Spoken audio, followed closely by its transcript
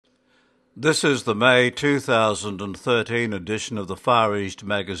This is the May 2013 edition of the Far East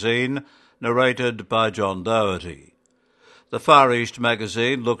magazine, narrated by John Doherty. The Far East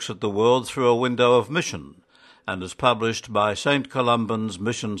magazine looks at the world through a window of mission and is published by St. Columbans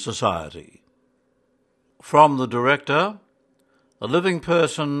Mission Society. From the director, A Living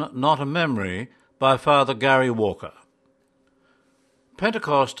Person, Not a Memory, by Father Gary Walker.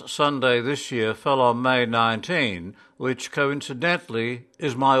 Pentecost Sunday this year fell on May 19, which coincidentally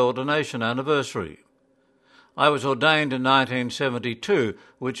is my ordination anniversary. I was ordained in 1972,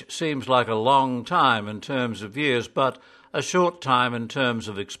 which seems like a long time in terms of years, but a short time in terms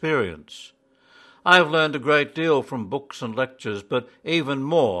of experience. I have learned a great deal from books and lectures, but even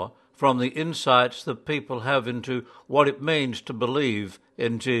more from the insights that people have into what it means to believe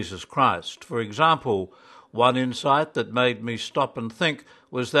in Jesus Christ. For example, one insight that made me stop and think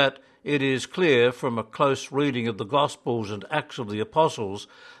was that it is clear from a close reading of the Gospels and Acts of the Apostles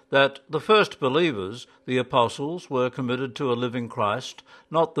that the first believers, the Apostles, were committed to a living Christ,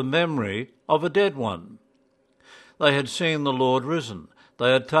 not the memory of a dead one. They had seen the Lord risen.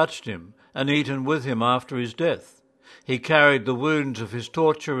 They had touched him and eaten with him after his death. He carried the wounds of his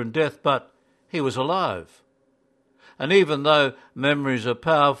torture and death, but he was alive. And even though memories are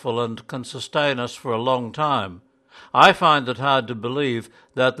powerful and can sustain us for a long time, I find it hard to believe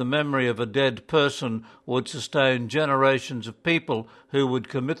that the memory of a dead person would sustain generations of people who would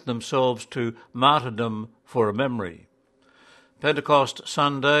commit themselves to martyrdom for a memory. Pentecost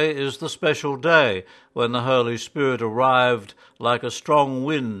Sunday is the special day when the Holy Spirit arrived like a strong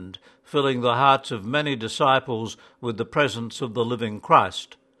wind, filling the hearts of many disciples with the presence of the living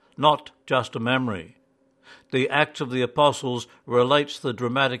Christ, not just a memory. The Acts of the Apostles relates the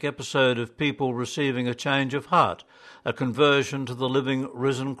dramatic episode of people receiving a change of heart, a conversion to the living,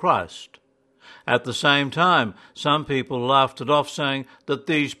 risen Christ. At the same time, some people laughed it off, saying that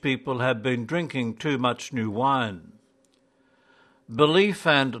these people had been drinking too much new wine. Belief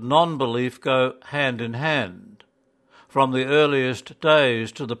and non-belief go hand in hand. From the earliest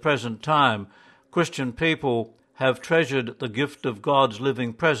days to the present time, Christian people have treasured the gift of God's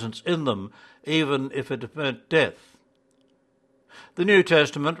living presence in them, even if it meant death. The New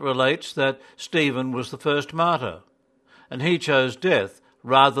Testament relates that Stephen was the first martyr, and he chose death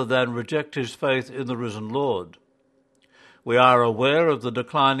rather than reject his faith in the risen Lord. We are aware of the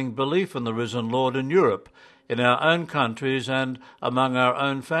declining belief in the risen Lord in Europe, in our own countries and among our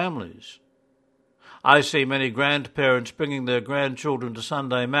own families. I see many grandparents bringing their grandchildren to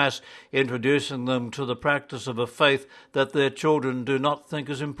Sunday Mass, introducing them to the practice of a faith that their children do not think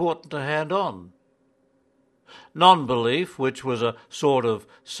is important to hand on. Non-belief, which was a sort of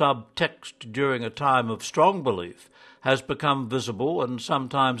subtext during a time of strong belief, has become visible and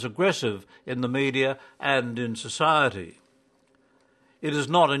sometimes aggressive in the media and in society. It is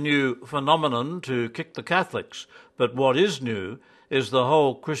not a new phenomenon to kick the Catholics, but what is new is the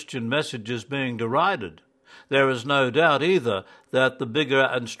whole Christian message is being derided. There is no doubt either that the bigger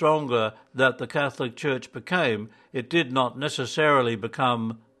and stronger that the Catholic Church became, it did not necessarily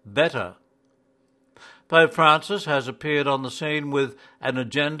become better. Pope Francis has appeared on the scene with an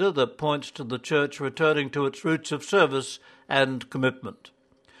agenda that points to the Church returning to its roots of service and commitment.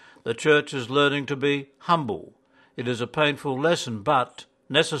 The Church is learning to be humble. It is a painful lesson, but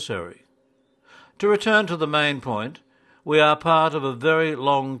necessary. To return to the main point, we are part of a very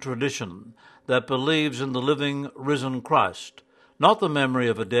long tradition that believes in the living, risen Christ, not the memory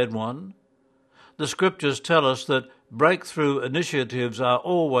of a dead one. The Scriptures tell us that breakthrough initiatives are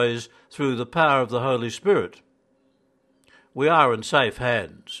always through the power of the Holy Spirit. We are in safe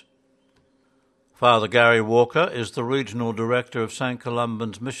hands. Father Gary Walker is the Regional Director of St.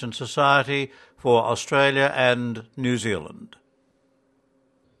 Columbans Mission Society for Australia and New Zealand.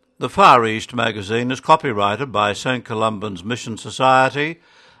 The Far East magazine is copyrighted by St. Columbans Mission Society,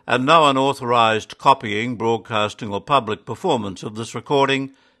 and no unauthorized copying, broadcasting or public performance of this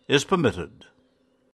recording is permitted.